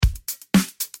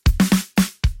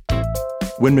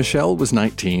When Michelle was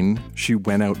 19, she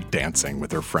went out dancing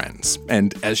with her friends.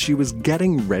 And as she was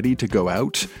getting ready to go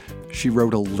out, she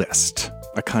wrote a list,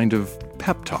 a kind of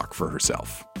pep talk for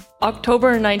herself.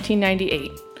 October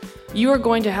 1998. You are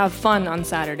going to have fun on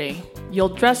Saturday. You'll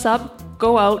dress up,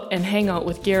 go out, and hang out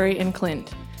with Gary and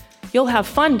Clint. You'll have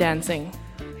fun dancing.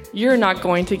 You're not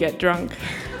going to get drunk.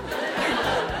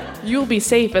 You'll be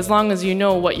safe as long as you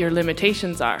know what your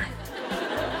limitations are.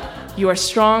 You are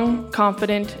strong,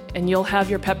 confident, and you'll have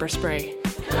your pepper spray.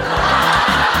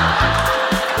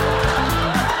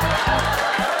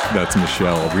 That's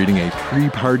Michelle reading a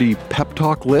pre-party pep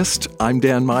talk list. I'm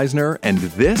Dan Meisner, and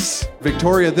this...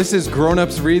 Victoria, this is Grown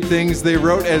Ups Read Things They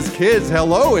Wrote as Kids.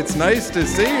 Hello, it's nice to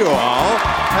see you all.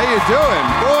 How you doing?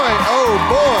 Boy, oh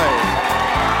boy.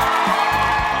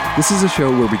 This is a show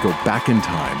where we go back in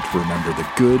time to remember the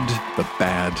good, the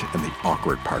bad, and the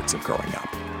awkward parts of growing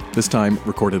up. This time,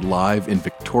 recorded live in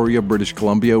Victoria, British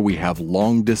Columbia, we have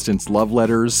long-distance love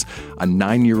letters, a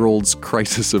 9-year-old's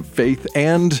crisis of faith,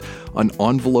 and an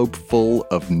envelope full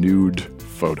of nude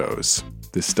photos.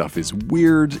 This stuff is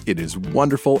weird, it is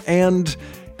wonderful, and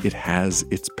it has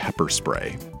its pepper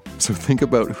spray. So think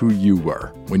about who you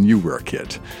were when you were a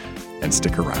kid, and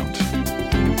stick around.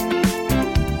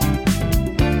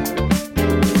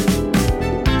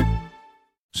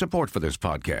 Support for this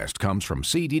podcast comes from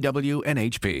CDW and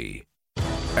HP.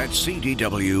 At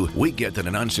CDW, we get that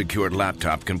an unsecured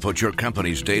laptop can put your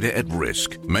company's data at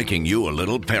risk, making you a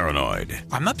little paranoid.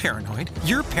 I'm not paranoid.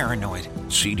 You're paranoid.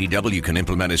 CDW can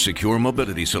implement a secure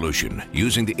mobility solution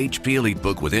using the HP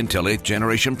EliteBook with Intel 8th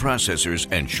generation processors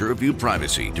and SureView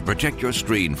privacy to protect your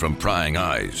screen from prying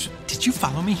eyes. Did you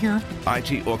follow me here?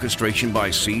 IT orchestration by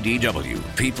CDW.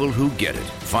 People who get it.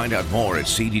 Find out more at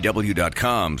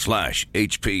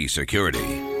cdw.com/HP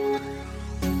security.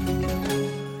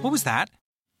 What was that?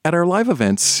 At our live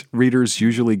events, readers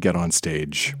usually get on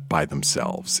stage by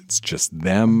themselves. It's just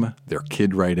them, their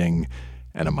kid writing,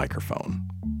 and a microphone.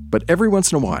 But every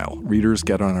once in a while, readers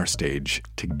get on our stage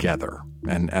together.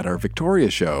 And at our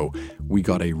Victoria show, we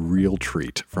got a real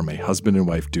treat from a husband and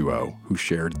wife duo who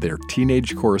shared their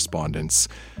teenage correspondence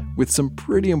with some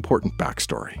pretty important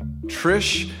backstory.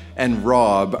 Trish and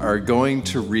Rob are going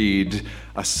to read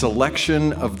a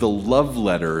selection of the love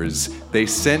letters they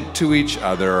sent to each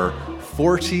other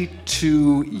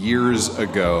 42 years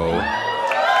ago.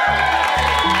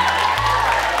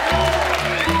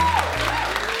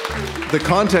 The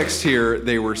context here,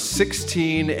 they were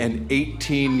 16 and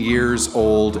 18 years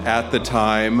old at the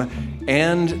time,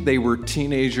 and they were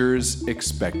teenagers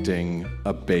expecting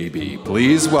a baby.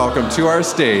 Please welcome to our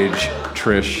stage,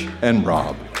 Trish and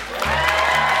Rob.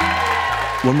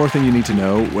 One more thing you need to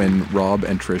know, when Rob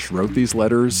and Trish wrote these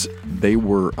letters, they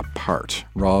were apart.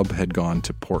 Rob had gone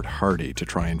to Port Hardy to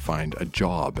try and find a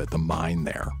job at the mine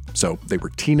there. So they were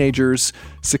teenagers,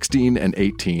 16 and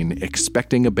 18,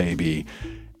 expecting a baby,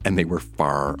 and they were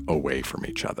far away from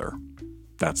each other.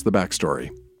 That's the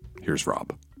backstory. Here's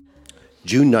Rob.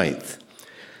 June 9th.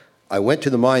 I went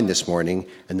to the mine this morning,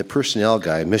 and the personnel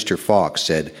guy, Mr. Fox,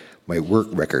 said my work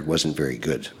record wasn't very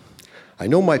good. I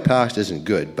know my past isn't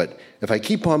good, but if I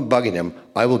keep on bugging him,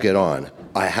 I will get on.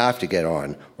 I have to get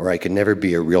on, or I can never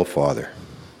be a real father.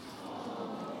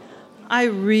 I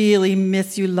really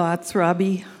miss you lots,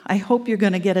 Robbie. I hope you're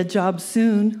going to get a job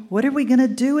soon. What are we going to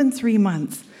do in 3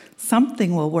 months?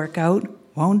 Something will work out,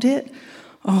 won't it?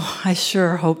 Oh, I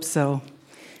sure hope so.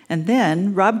 And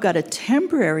then Rob got a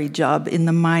temporary job in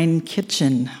the mine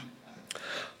kitchen.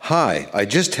 Hi, I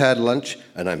just had lunch,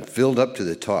 and I'm filled up to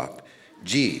the top.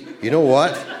 Gee, you know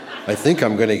what? I think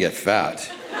I'm going to get fat.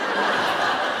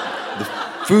 The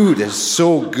food is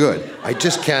so good, I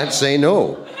just can't say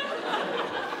no.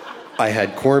 I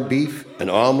had corned beef, an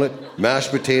omelet, mashed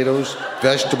potatoes,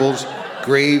 vegetables,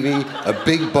 gravy, a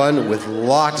big bun with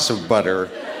lots of butter,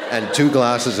 and 2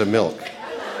 glasses of milk.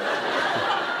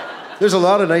 There's a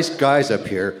lot of nice guys up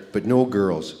here, but no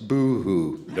girls.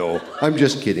 Boo-hoo. No, I'm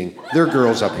just kidding. There are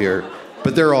girls up here,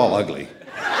 but they're all ugly.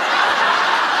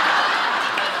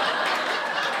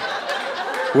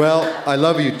 Well, I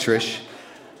love you, Trish.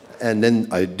 And then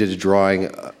I did a drawing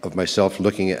of myself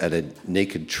looking at a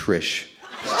naked Trish.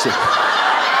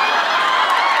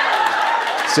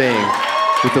 Saying,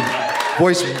 with the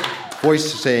voice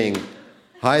saying,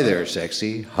 "Hi there,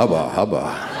 sexy, hubba,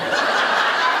 hubba."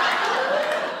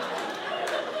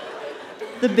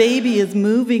 The baby is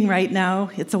moving right now.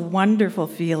 It's a wonderful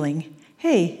feeling.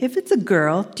 Hey, if it's a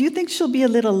girl, do you think she'll be a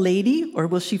little lady, or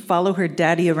will she follow her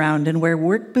daddy around and wear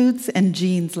work boots and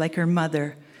jeans like her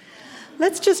mother?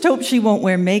 Let's just hope she won't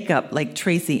wear makeup like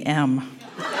Tracy M.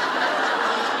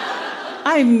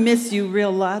 I miss you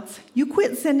real lots. You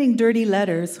quit sending dirty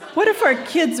letters. What if our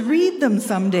kids read them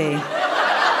someday?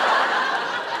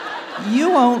 You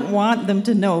won't want them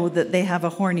to know that they have a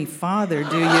horny father,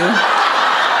 do you?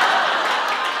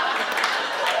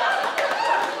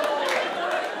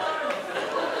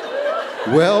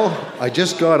 Well, I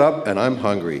just got up and I'm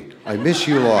hungry. I miss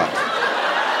you a lot.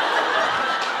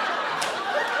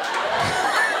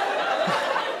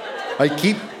 I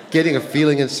keep getting a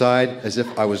feeling inside as if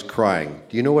I was crying.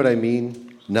 Do you know what I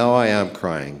mean? Now I am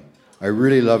crying. I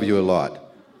really love you a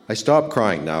lot. I stopped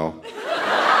crying now.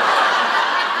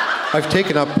 I've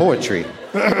taken up poetry.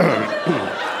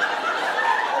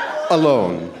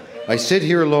 Alone. I sit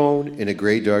here alone in a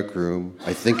gray, dark room.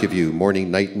 I think of you morning,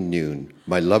 night, and noon.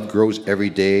 My love grows every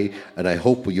day, and I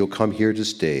hope you'll come here to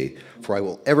stay. For I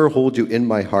will ever hold you in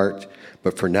my heart.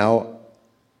 But for now,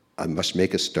 I must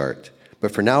make a start.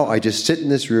 But for now, I just sit in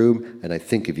this room, and I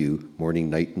think of you morning,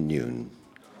 night, and noon.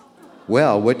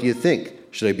 Well, what do you think?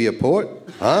 Should I be a poet?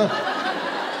 Huh?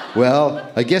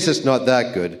 Well, I guess it's not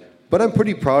that good, but I'm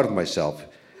pretty proud of myself.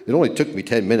 It only took me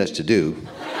 10 minutes to do.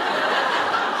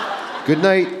 Good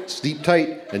night, sleep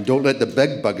tight, and don't let the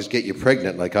bed bugs get you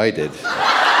pregnant like I did.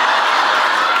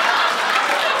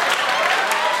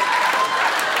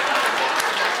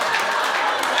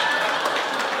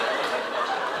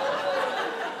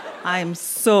 I'm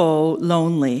so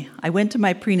lonely. I went to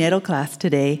my prenatal class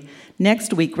today.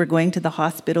 Next week, we're going to the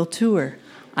hospital tour.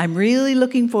 I'm really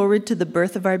looking forward to the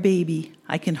birth of our baby.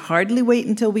 I can hardly wait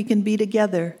until we can be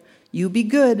together. You be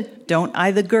good. Don't eye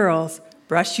the girls.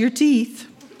 Brush your teeth.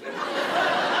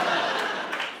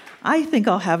 I think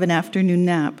I'll have an afternoon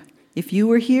nap. If you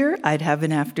were here, I'd have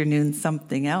an afternoon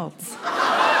something else.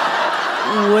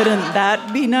 Wouldn't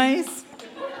that be nice?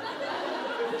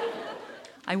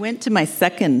 I went to my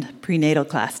second prenatal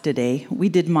class today. We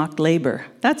did mock labor.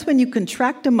 That's when you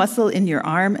contract a muscle in your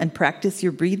arm and practice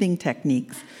your breathing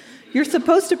techniques. You're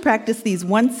supposed to practice these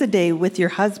once a day with your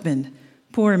husband.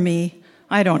 Poor me,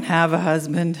 I don't have a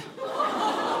husband.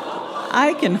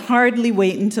 I can hardly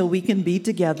wait until we can be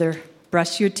together.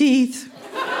 Brush your teeth.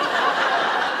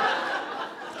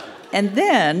 And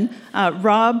then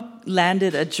Rob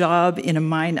landed a job in a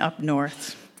mine up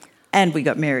north, and we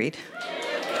got married.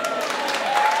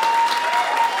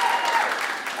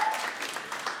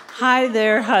 Hi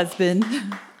there, husband.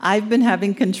 I've been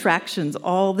having contractions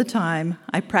all the time.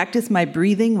 I practice my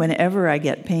breathing whenever I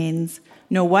get pains.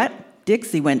 Know what?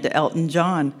 Dixie went to Elton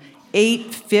John.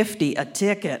 $8.50 a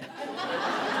ticket.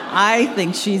 I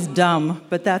think she's dumb,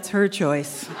 but that's her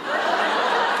choice.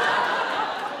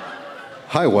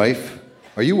 Hi, wife.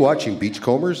 Are you watching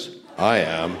Beachcombers? I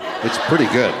am. It's pretty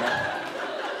good.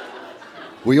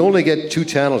 We only get 2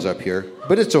 channels up here,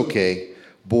 but it's okay.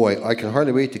 Boy, I can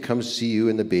hardly wait to come see you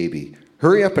and the baby.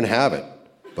 Hurry up and have it.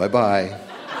 Bye-bye.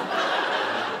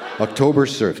 October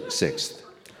 6th.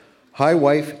 Hi,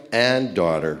 wife and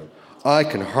daughter. I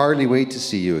can hardly wait to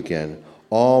see you again.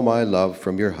 All my love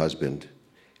from your husband.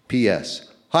 P.S.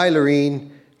 Hi,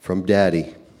 Lorene, from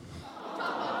Daddy.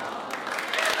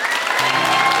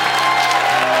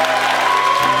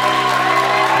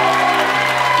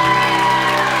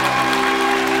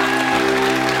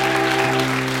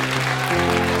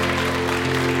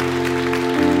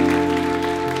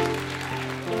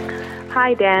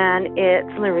 Hi, Dan. It's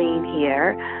Lorene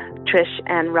here, Trish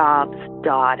and Rob's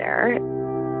daughter.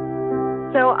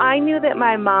 So I knew that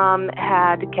my mom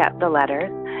had kept the letters.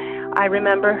 I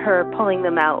remember her pulling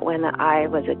them out when I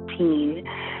was a teen.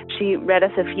 She read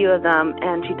us a few of them,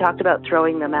 and she talked about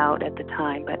throwing them out at the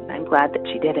time, but I'm glad that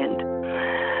she didn't.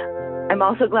 I'm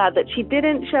also glad that she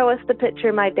didn't show us the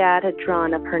picture my dad had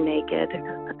drawn of her naked.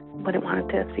 I wouldn't want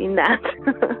to have seen that,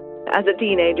 as a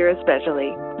teenager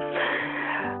especially.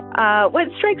 What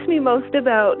strikes me most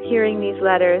about hearing these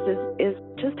letters is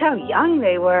just how young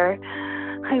they were.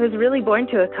 I was really born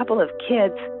to a couple of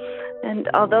kids. And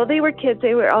although they were kids,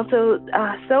 they were also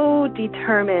so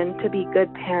determined to be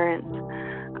good parents.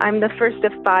 I'm the first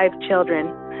of 5 children.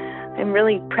 I'm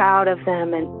really proud of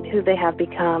them and who they have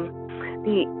become.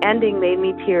 The ending made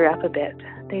me tear up a bit.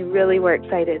 They really were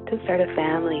excited to start a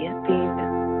family and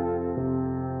be.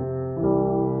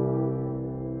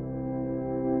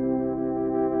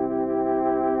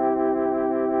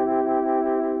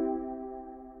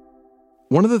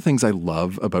 One of the things I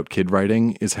love about kid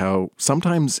writing is how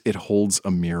sometimes it holds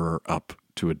a mirror up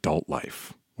to adult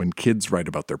life. When kids write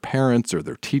about their parents or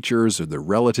their teachers or their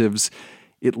relatives,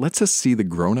 it lets us see the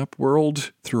grown-up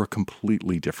world through a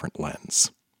completely different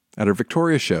lens. At our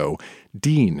Victoria show,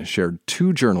 Dean shared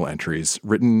 2 journal entries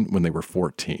written when they were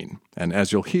 14. And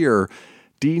as you'll hear,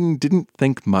 Dean didn't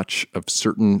think much of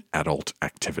certain adult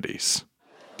activities.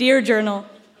 Dear Journal,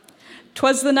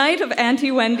 'twas the night of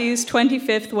Auntie Wendy's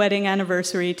 25th wedding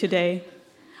anniversary today.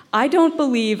 I don't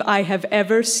believe I have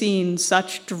ever seen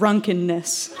such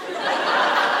drunkenness.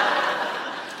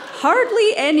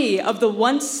 Hardly any of the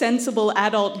once sensible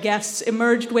adult guests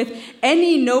emerged with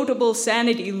any notable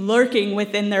sanity lurking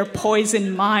within their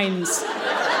poisoned minds.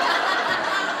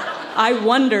 I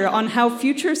wonder on how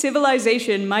future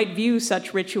civilization might view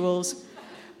such rituals.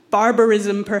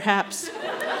 Barbarism, perhaps.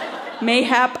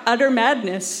 Mayhap utter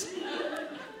madness.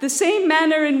 The same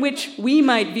manner in which we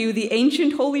might view the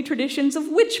ancient holy traditions of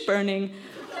witch burning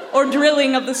or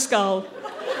drilling of the skull.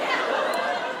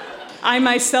 I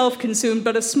myself consumed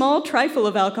but a small trifle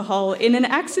of alcohol in an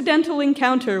accidental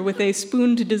encounter with a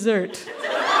spooned dessert.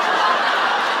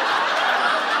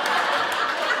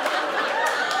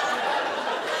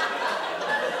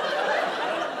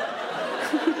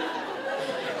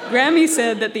 Grammy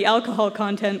said that the alcohol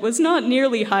content was not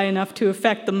nearly high enough to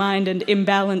affect the mind and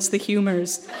imbalance the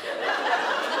humors.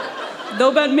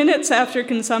 Though but minutes after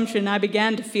consumption, I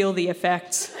began to feel the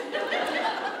effects.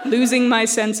 Losing my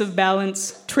sense of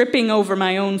balance, tripping over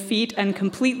my own feet, and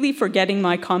completely forgetting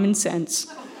my common sense.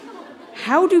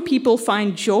 How do people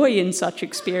find joy in such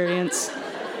experience?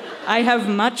 I have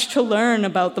much to learn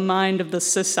about the mind of the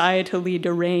societally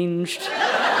deranged.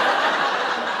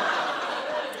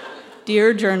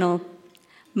 Dear Journal,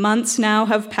 months now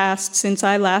have passed since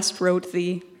I last wrote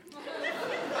thee.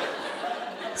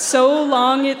 So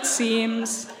long it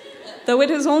seems, though it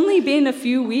has only been a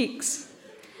few weeks.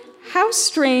 How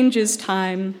strange is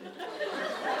time.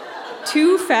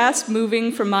 Too fast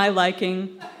moving for my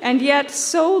liking, and yet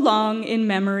so long in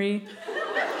memory.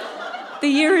 The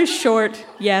year is short,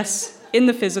 yes, in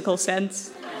the physical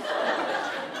sense.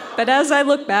 But as I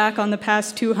look back on the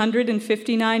past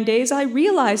 259 days, I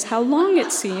realize how long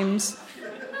it seems.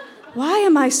 Why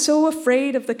am I so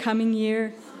afraid of the coming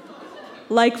year?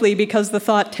 Likely because the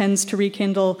thought tends to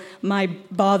rekindle my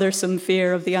bothersome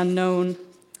fear of the unknown,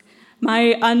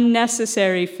 my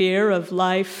unnecessary fear of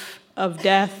life, of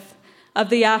death, of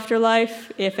the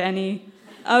afterlife, if any,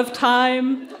 of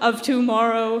time, of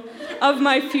tomorrow, of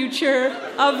my future,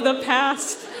 of the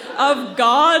past, of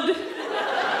God.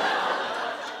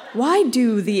 Why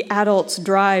do the adults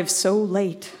drive so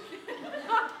late?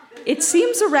 It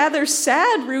seems a rather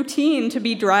sad routine to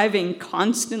be driving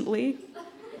constantly.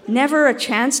 Never a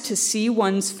chance to see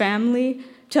one's family,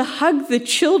 to hug the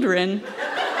children.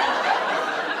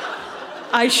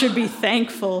 I should be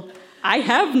thankful. I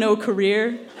have no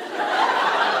career.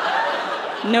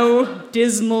 No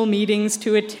dismal meetings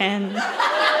to attend.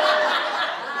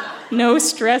 No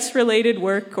stress-related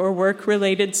work or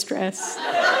work-related stress.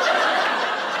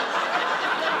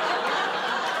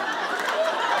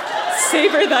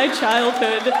 Savor thy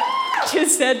childhood.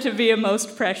 'Tis said to be a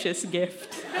most precious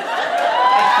gift.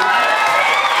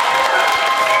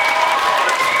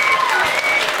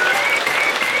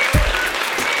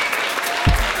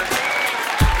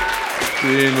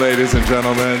 Jean, ladies and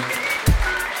gentlemen.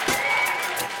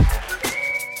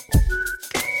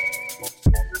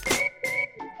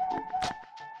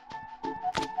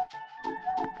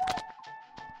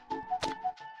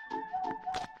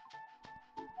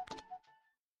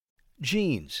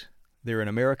 Jeans. They're an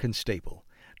American staple.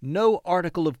 No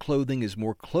article of clothing is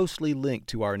more closely linked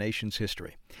to our nation's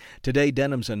history. Today,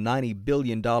 denim's a $90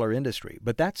 billion industry,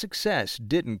 but that success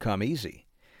didn't come easy.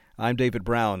 I'm David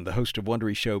Brown, the host of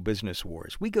Wondery Show Business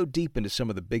Wars. We go deep into some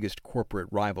of the biggest corporate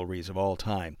rivalries of all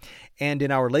time. And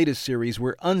in our latest series,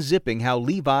 we're unzipping how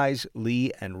Levi's,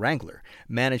 Lee, and Wrangler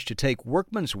managed to take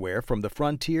workman's wear from the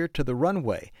frontier to the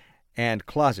runway and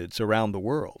closets around the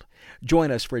world.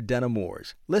 Join us for Denim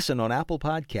Wars. Listen on Apple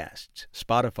Podcasts,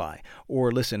 Spotify,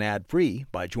 or listen ad-free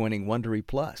by joining Wondery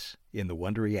Plus in the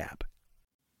Wondery app.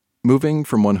 Moving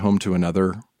from one home to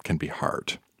another can be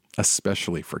hard,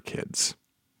 especially for kids.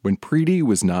 When Preeti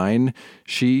was 9,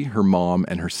 she, her mom,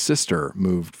 and her sister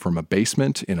moved from a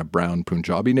basement in a brown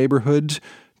Punjabi neighborhood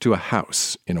to a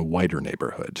house in a whiter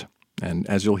neighborhood. And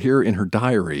as you'll hear in her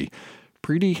diary,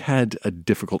 Preeti had a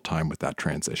difficult time with that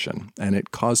transition, and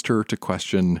it caused her to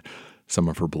question some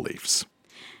of her beliefs.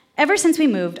 Ever since we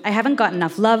moved, I haven't got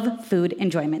enough love, food,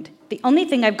 enjoyment. The only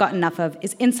thing I've got enough of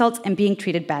is insults and being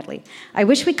treated badly. I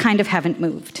wish we kind of haven't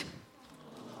moved.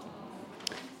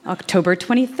 October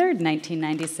 23rd,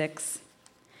 1996.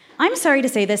 I'm sorry to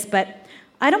say this, but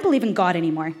I don't believe in God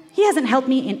anymore. He hasn't helped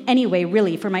me in any way,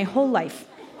 really, for my whole life.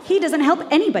 He doesn't help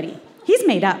anybody. He's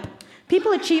made up.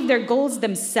 People achieve their goals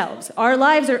themselves. Our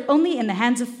lives are only in the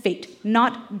hands of fate,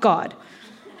 not God.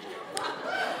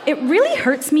 It really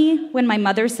hurts me when my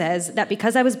mother says that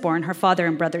because I was born, her father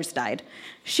and brothers died.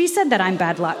 She said that I'm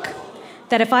bad luck.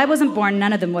 that if I wasn't born,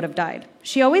 none of them would have died.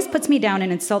 She always puts me down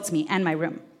and insults me and my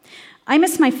room. I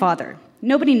miss my father.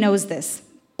 Nobody knows this,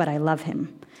 but I love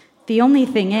him. The only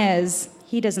thing is,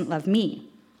 he doesn't love me.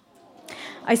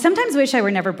 I sometimes wish I were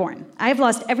never born. I have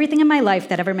lost everything in my life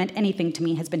that ever meant anything to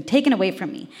me has been taken away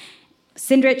from me.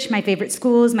 Sindrich, my favorite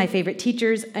schools, my favorite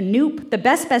teachers, Anoop, the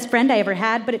best friend I ever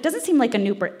had, but it doesn't seem like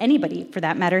Anoop or anybody, for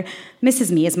that matter,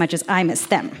 misses me as much as I miss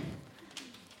them.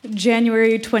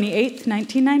 January 28th,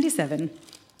 1997.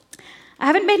 I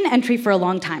haven't made an entry for a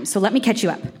long time, so let me catch you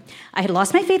up. I had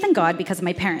lost my faith in God because of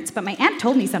my parents, but my aunt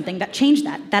told me something that changed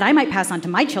that I might pass on to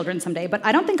my children someday, but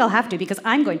I don't think I'll have to because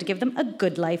I'm going to give them a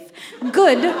good life.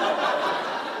 Good,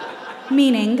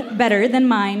 meaning better than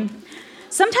mine.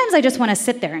 Sometimes I just want to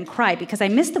sit there and cry because I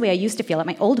miss the way I used to feel at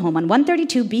my old home on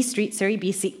 132 B Street, Surrey,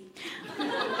 BC.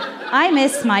 I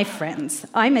miss my friends.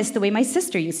 I miss the way my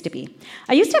sister used to be.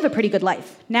 I used to have a pretty good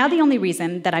life. Now the only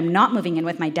reason that I'm not moving in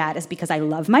with my dad is because I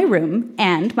love my room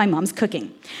and my mom's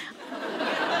cooking.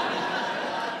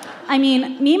 I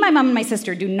mean, me, my mom, and my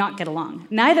sister do not get along.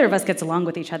 Neither of us gets along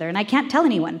with each other, and I can't tell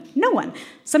anyone. No one.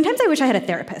 Sometimes I wish I had a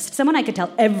therapist, someone I could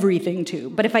tell everything to.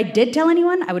 But if I did tell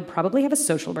anyone, I would probably have a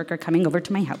social worker coming over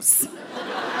to my house.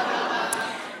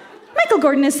 Michael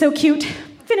Gordon is so cute.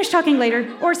 Finish talking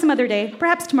later, or some other day,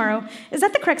 perhaps tomorrow. Is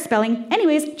that the correct spelling?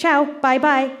 Anyways, ciao,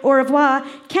 bye-bye, au revoir.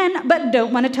 Can, but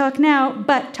don't want to talk now,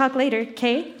 but talk later,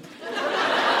 okay?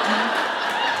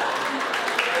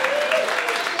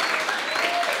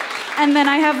 And then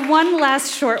I have one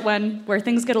last short one where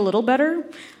things get a little better.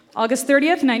 August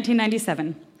 30th,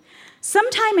 1997.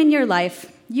 Sometime in your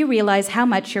life, you realize how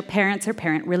much your parents or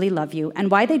parent really love you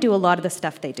and why they do a lot of the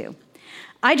stuff they do.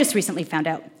 I just recently found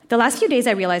out. The last few days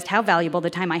I realized how valuable the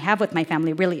time I have with my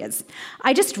family really is.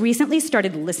 I just recently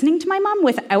started listening to my mom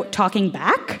without talking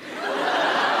back.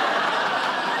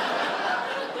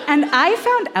 And I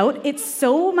found out it's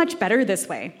so much better this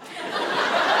way.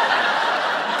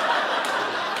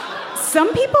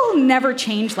 Some people never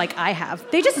change like I have.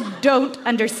 They just don't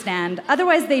understand.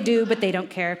 Otherwise they do, but they don't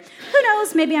care. Who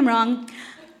knows, maybe I'm wrong.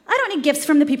 I don't need gifts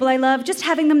from the people I love. Just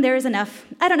having them there is enough.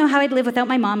 I don't know how I'd live without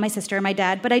my mom, my sister, or my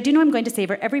dad, but I do know I'm going to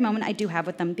savor every moment I do have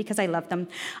with them because I love them.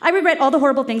 I regret all the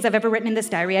horrible things I've ever written in this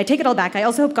diary. I take it all back. I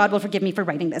also hope God will forgive me for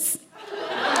writing this.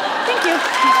 Thank you.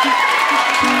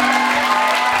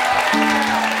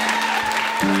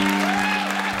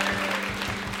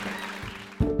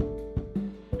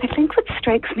 I think what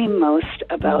strikes me most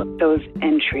about those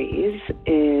entries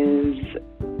is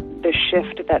the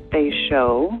shift that they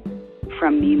show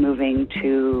from me moving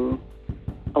to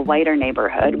a whiter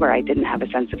neighborhood where I didn't have a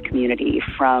sense of community,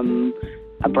 from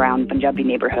a brown Punjabi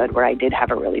neighborhood where I did have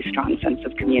a really strong sense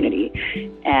of community,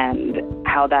 and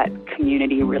how that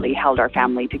community really held our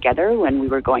family together when we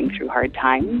were going through hard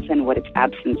times, and what its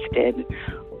absence did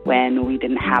when we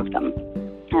didn't have them.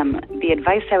 The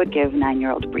advice I would give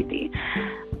 9-year-old Preeti,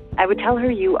 I would tell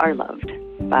her you are loved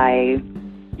by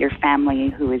your family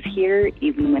who is here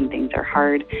even when things are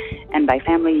hard, and by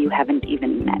family you haven't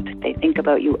even met. They think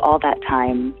about you all that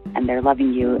time, and they're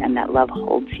loving you, and that love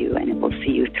holds you, and it will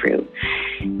see you through.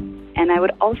 And I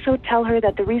would also tell her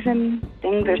that the reason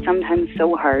things are sometimes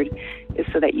so hard is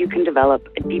so that you can develop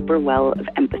a deeper well of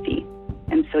empathy.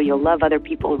 And so you'll love other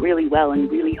people really well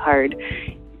and really hard,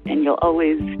 and you'll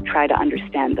always try to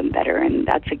understand them better, and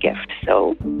that's a gift.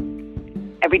 So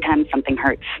every time something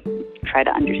hurts, try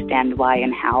to understand why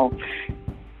and how,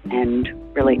 and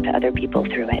relate to other people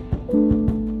through it.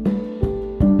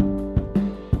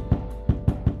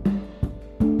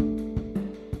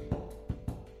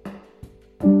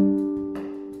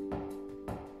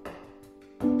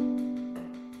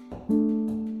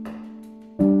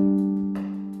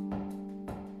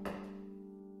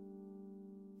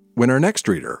 When our next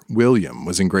reader, William,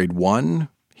 was in grade 1,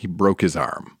 he broke his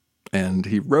arm, and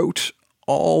he wrote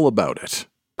all about it.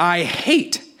 I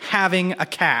hate having a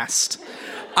cast.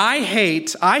 I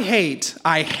hate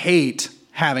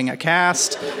having a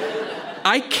cast.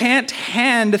 I can't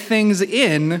hand things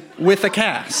in with a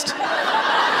cast.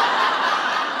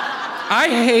 I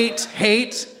hate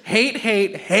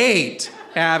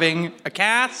having a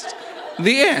cast.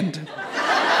 The end.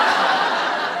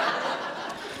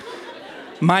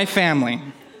 My family.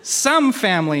 Some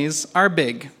families are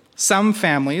big. Some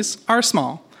families are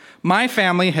small. My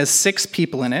family has 6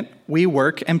 people in it. We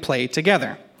work and play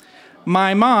together.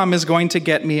 My mom is going to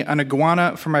get me an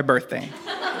iguana for my birthday.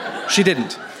 She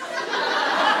didn't.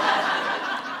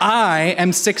 I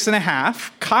am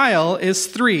 6.5. Kyle is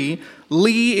 3.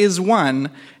 Lee is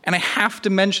 1. And I have to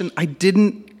mention, I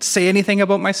didn't say anything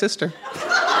about my sister.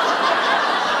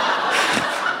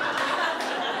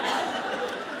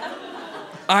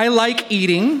 I like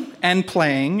eating and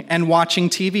playing and watching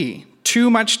TV. Too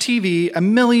much TV,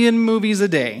 1 million movies a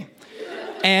day.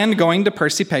 And going to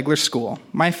Percy Pegler School.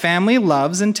 My family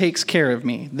loves and takes care of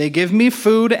me. They give me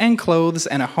food and clothes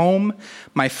and a home.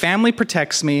 My family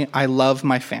protects me. I love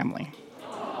my family.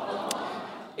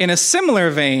 In a similar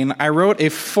vein, I wrote a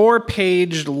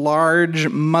 4-page large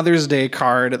Mother's Day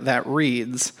card that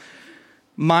reads,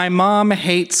 "My mom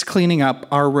hates cleaning up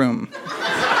our room.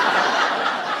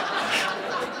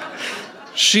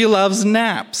 She loves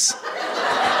naps.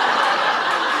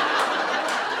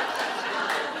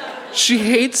 She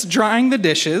hates drying the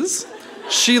dishes.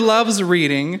 She loves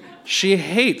reading. She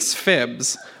hates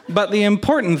fibs. But the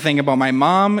important thing about my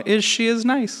mom is she is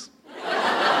nice."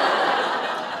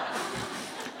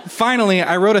 Finally,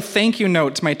 I wrote a thank you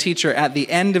note to my teacher at the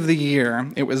end of the year.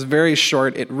 It was very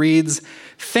short. It reads,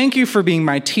 "Thank you for being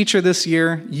my teacher this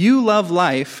year. You love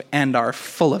life and are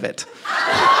full of it."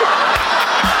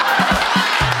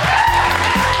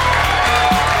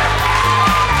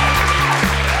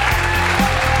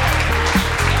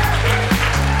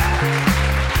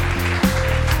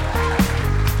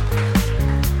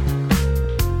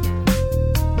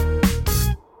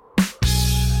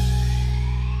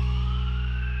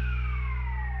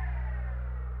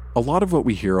 A lot of what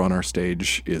we hear on our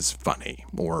stage is funny,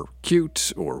 or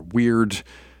cute, or weird,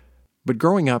 but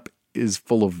growing up is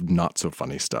full of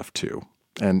not-so-funny stuff, too.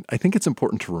 And I think it's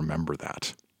important to remember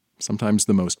that. Sometimes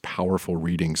the most powerful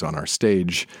readings on our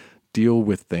stage deal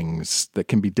with things that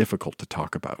can be difficult to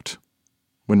talk about.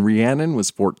 When Rhiannon was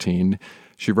 14,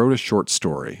 she wrote a short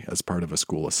story as part of a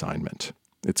school assignment.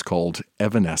 It's called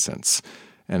Evanescence,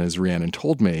 and as Rhiannon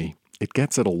told me, it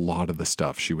gets at a lot of the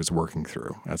stuff she was working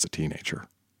through as a teenager.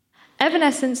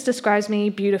 Evanescence describes me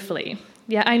beautifully,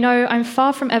 yet I know I'm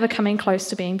far from ever coming close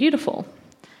to being beautiful.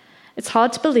 It's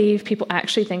hard to believe people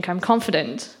actually think I'm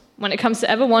confident. When it comes to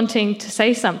ever wanting to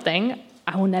say something,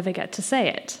 I will never get to say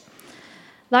it.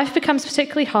 Life becomes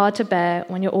particularly hard to bear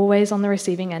when you're always on the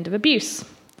receiving end of abuse.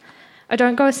 I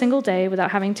don't go a single day without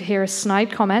having to hear a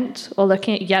snide comment or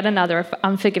looking at yet another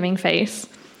unforgiving face.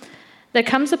 There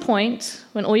comes a point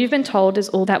when all you've been told is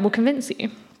all that will convince you.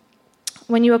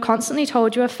 When you are constantly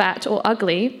told you are fat or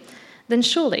ugly, then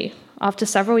surely, after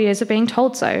several years of being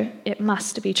told so, it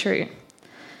must be true.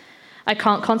 I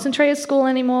can't concentrate at school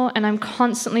anymore, and I'm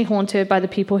constantly haunted by the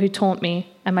people who taunt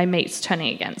me and my mates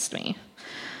turning against me.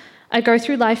 I go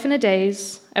through life in a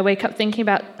daze. I wake up thinking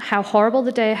about how horrible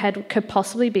the day ahead could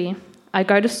possibly be. I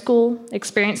go to school,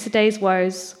 experience the day's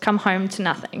woes, come home to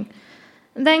nothing,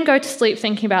 and then go to sleep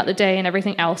thinking about the day and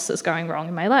everything else that's going wrong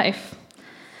in my life.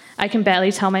 I can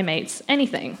barely tell my mates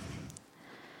anything.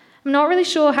 I'm not really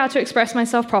sure how to express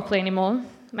myself properly anymore.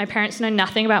 My parents know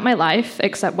nothing about my life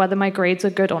except whether my grades are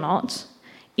good or not.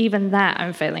 Even that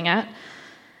I'm failing at.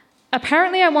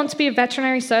 Apparently I want to be a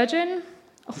veterinary surgeon.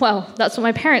 Well, that's what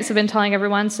my parents have been telling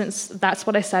everyone since that's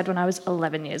what I said when I was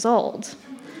 11 years old.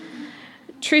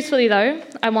 Truthfully though,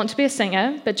 I want to be a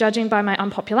singer, but judging by my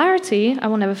unpopularity, I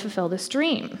will never fulfill this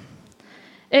dream.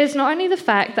 It is not only the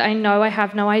fact that I know I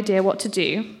have no idea what to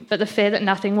do, but the fear that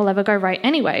nothing will ever go right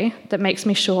anyway that makes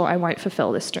me sure I won't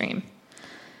fulfill this dream.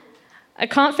 I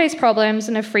can't face problems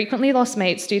and have frequently lost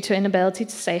mates due to inability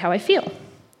to say how I feel.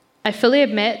 I fully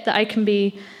admit that I can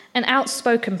be an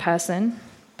outspoken person,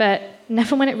 but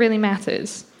never when it really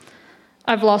matters.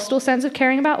 I've lost all sense of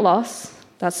caring about loss.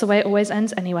 That's the way it always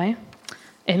ends anyway,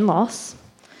 in loss.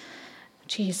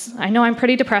 Jeez, I know I'm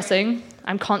pretty depressing.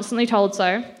 I'm constantly told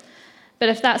so. But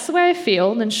if that's the way I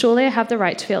feel, then surely I have the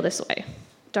right to feel this way,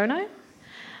 don't I?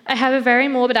 I have a very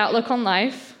morbid outlook on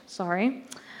life. Sorry.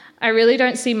 I really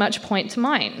don't see much point to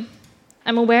mine.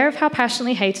 I'm aware of how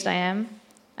passionately hated I am.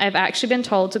 I've actually been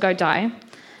told to go die,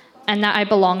 and that I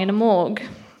belong in a morgue.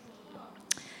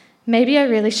 Maybe I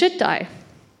really should die.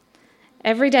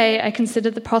 Every day I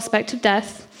consider the prospect of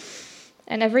death,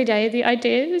 and every day the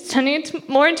idea is turning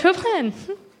more into a plan.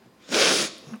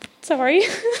 Sorry.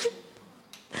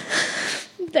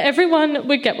 That everyone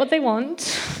would get what they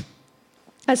want.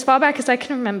 As far back as I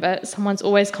can remember, someone's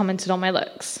always commented on my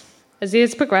looks. As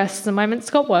years progressed, the moments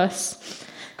got worse.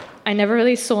 I never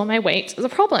really saw my weight as a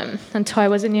problem until I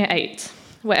was in year 8,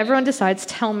 where everyone decides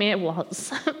to tell me it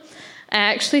was. I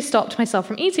actually stopped myself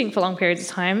from eating for long periods of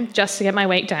time just to get my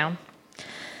weight down.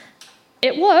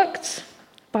 It worked,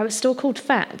 but I was still called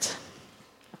fat.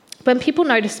 When people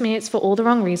notice me, it's for all the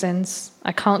wrong reasons.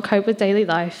 I can't cope with daily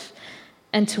life,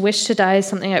 and to wish to die is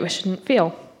something I shouldn't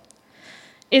feel.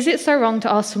 Is it so wrong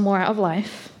to ask for more out of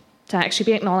life? To actually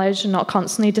be acknowledged and not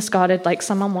constantly discarded like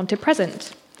some unwanted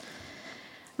present?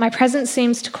 My presence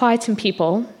seems to quieten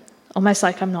people, almost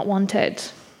like I'm not wanted.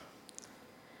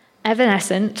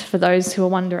 Evanescent, for those who are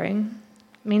wondering,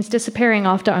 means disappearing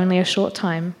after only a short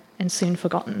time and soon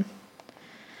forgotten.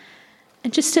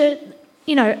 And just to,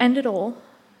 end it all,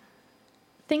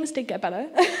 things did get better.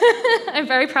 I'm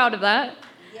very proud of that.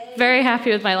 Very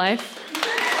happy with my life.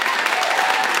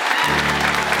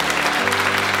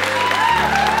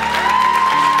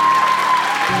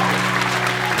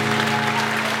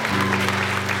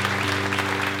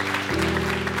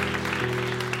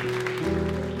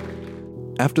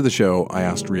 After the show, I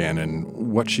asked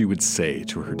Rhiannon what she would say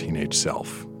to her teenage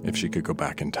self if she could go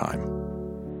back in time.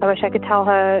 I wish I could tell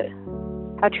her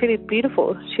how truly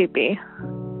beautiful she'd be.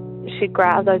 She'd grow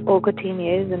out of those awkward teen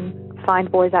years and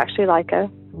find boys actually like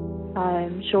her.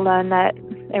 She'll learn that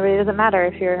it really doesn't matter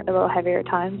if you're a little heavier at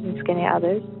times and skinny at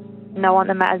others. No one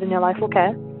that matters in your life will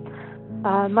care.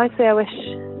 Mostly I wish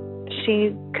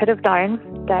she could have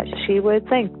known that she would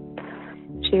sing.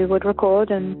 She would record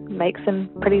and make some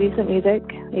pretty decent music,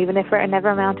 even if it never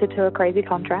amounted to a crazy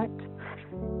contract.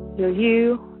 You're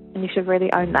you, and you should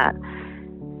really own that.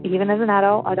 Even as an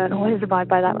adult, I don't always abide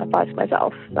by that advice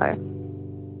myself. So,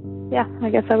 yeah, I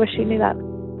guess I wish she knew that.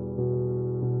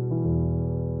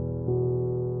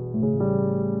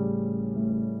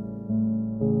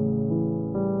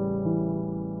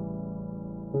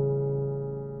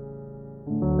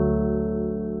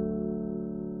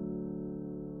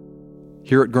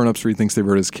 Here at Grown Ups Read Things They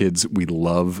Wrote as Kids, we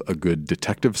love a good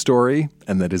detective story,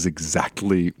 and that is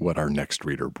exactly what our next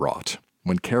reader brought.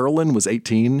 When Carolyn was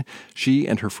 18, she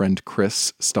and her friend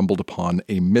Chris stumbled upon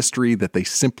a mystery that they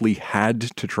simply had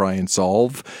to try and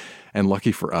solve. And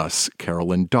lucky for us,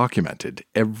 Carolyn documented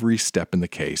every step in the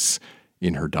case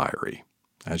in her diary.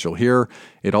 As you'll hear,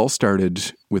 it all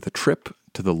started with a trip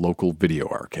to the local video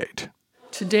arcade.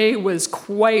 Today was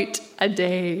quite a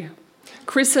day.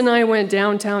 Chris and I went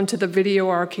downtown to the video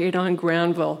arcade on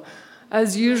Granville.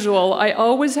 As usual, I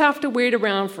always have to wait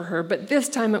around for her, but this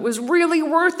time it was really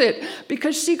worth it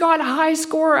because she got a high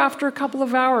score after a couple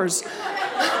of hours.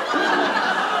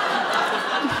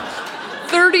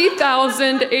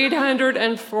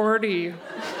 30,840.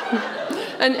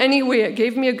 And anyway, it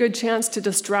gave me a good chance to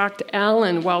distract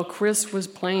Alan while Chris was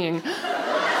playing.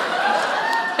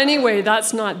 Anyway,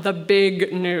 that's not the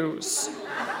big news.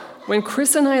 When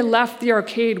Chris and I left the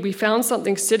arcade, we found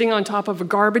something sitting on top of a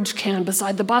garbage can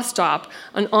beside the bus stop,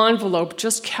 an envelope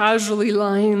just casually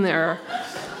lying there.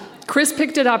 Chris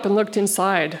picked it up and looked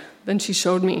inside. Then she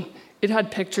showed me. It had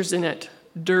pictures in it,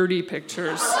 dirty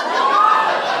pictures,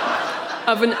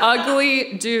 of an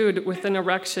ugly dude with an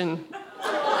erection.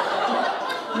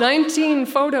 19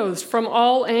 photos from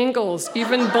all angles,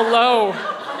 even below,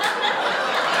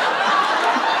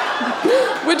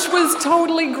 which was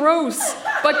totally gross,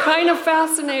 but kind of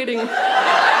fascinating.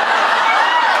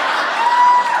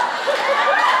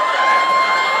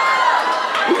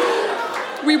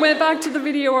 We went back to the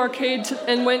video arcade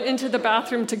and went into the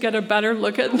bathroom to get a better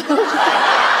look at them.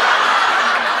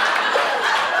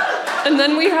 And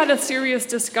then we had a serious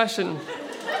discussion.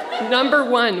 Number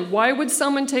one, why would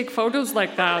someone take photos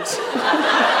like that?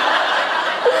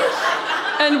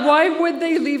 And why would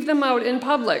they leave them out in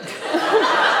public?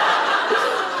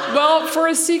 Well, for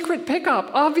a secret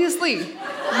pickup, obviously.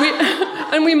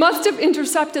 We must have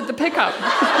intercepted the pickup.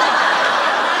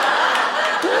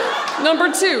 Number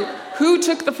two, who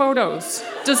took the photos?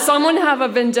 Does someone have a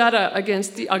vendetta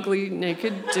against the ugly,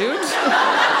 naked dude?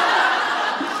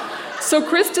 So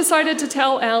Chris decided to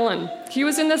tell Alan. He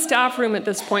was in the staff room at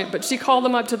this point, but she called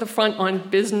him up to the front on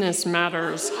business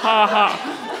matters. Ha ha.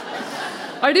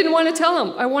 I didn't want to tell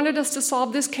him. I wanted us to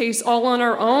solve this case all on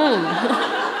our own.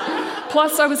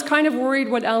 Plus, I was kind of worried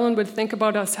what Alan would think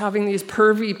about us having these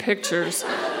pervy pictures.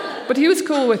 But he was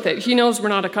cool with it. He knows we're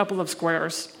not a couple of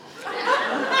squares.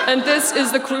 And this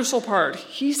is the crucial part.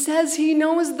 He says he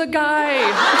knows the guy.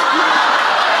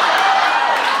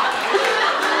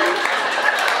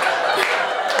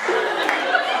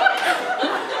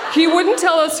 He wouldn't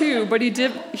tell us who, but he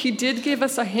did give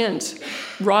us a hint.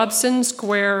 Robson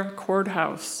Square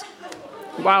Courthouse.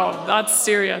 Wow, that's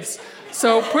serious.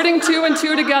 So putting two and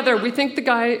two together, we think the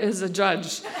guy is a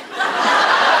judge.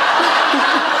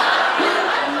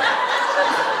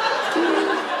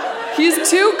 He's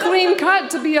too clean cut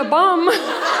to be a bum.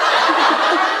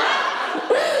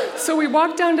 So we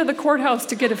walked down to the courthouse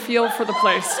to get a feel for the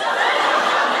place.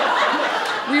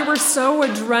 We were so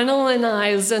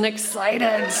adrenalinized and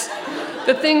excited.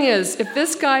 The thing is, if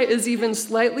this guy is even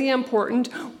slightly important,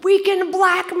 we can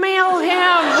blackmail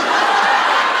him.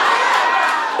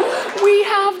 We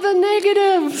have the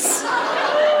negatives.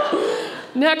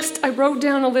 Next, I wrote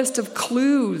down a list of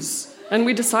clues, and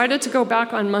we decided to go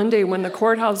back on Monday when the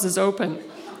courthouse is open.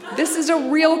 This is a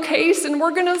real case, and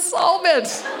we're going to solve it.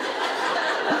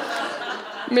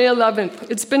 May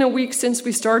 11th. It's been a week since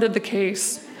we started the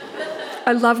case.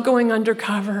 I love going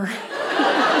undercover.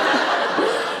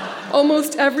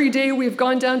 Almost every day we've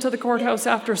gone down to the courthouse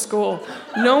after school.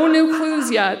 No new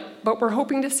clues yet, but we're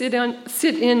hoping to sit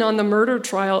in on the murder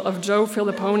trial of Joe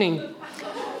Filipponi.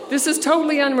 This is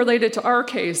totally unrelated to our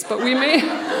case, but we may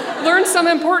learn some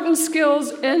important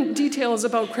skills and details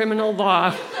about criminal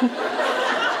law.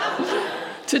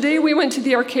 Today we went to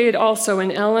the arcade also,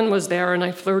 and Alan was there, and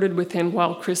I flirted with him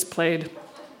while Chris played.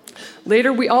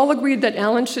 Later, we all agreed that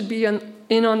Alan should be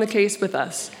in on the case with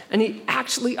us, and he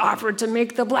actually offered to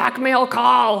make the blackmail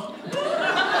call.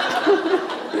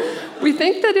 We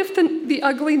think that if the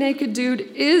ugly naked dude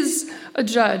is a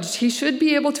judge, he should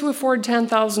be able to afford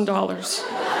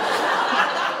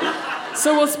 $10,000.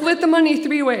 So we'll split the money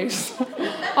 3 ways.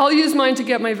 I'll use mine to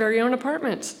get my very own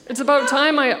apartment. It's about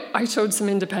time I showed some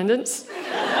independence.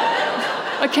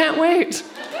 I can't wait.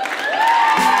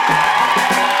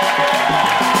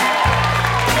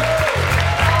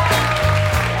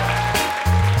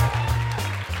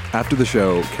 After the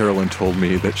show, Carolyn told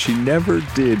me that she never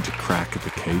did crack the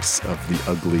case of the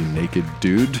ugly naked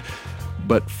dude,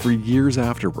 but for years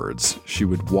afterwards, she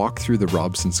would walk through the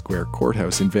Robson Square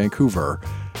courthouse in Vancouver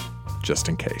just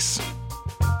in case.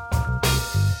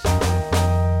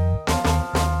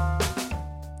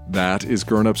 That is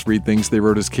Grown Ups Read Things They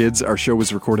Wrote as Kids. Our show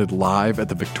was recorded live at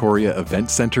the Victoria Event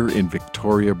Centre in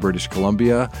Victoria, British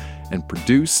Columbia, and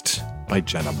produced by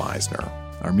Jenna Meisner.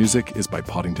 Our music is by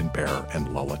Poddington Bear and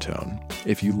Lullatone.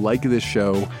 If you like this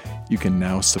show, you can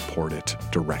now support it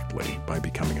directly by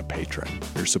becoming a patron.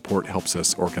 Your support helps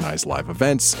us organize live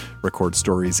events, record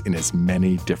stories in as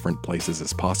many different places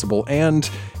as possible,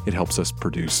 and it helps us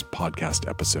produce podcast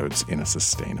episodes in a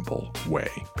sustainable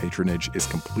way. Patronage is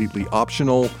completely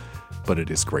optional, but it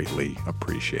is greatly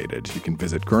appreciated. You can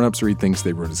visit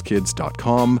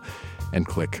grownupsreadthingstheywroteaskids.com and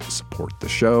click support the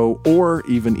show, or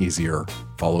even easier,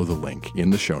 follow the link in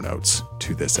the show notes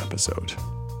to this episode.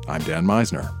 I'm Dan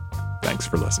Meisner. Thanks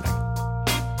for listening.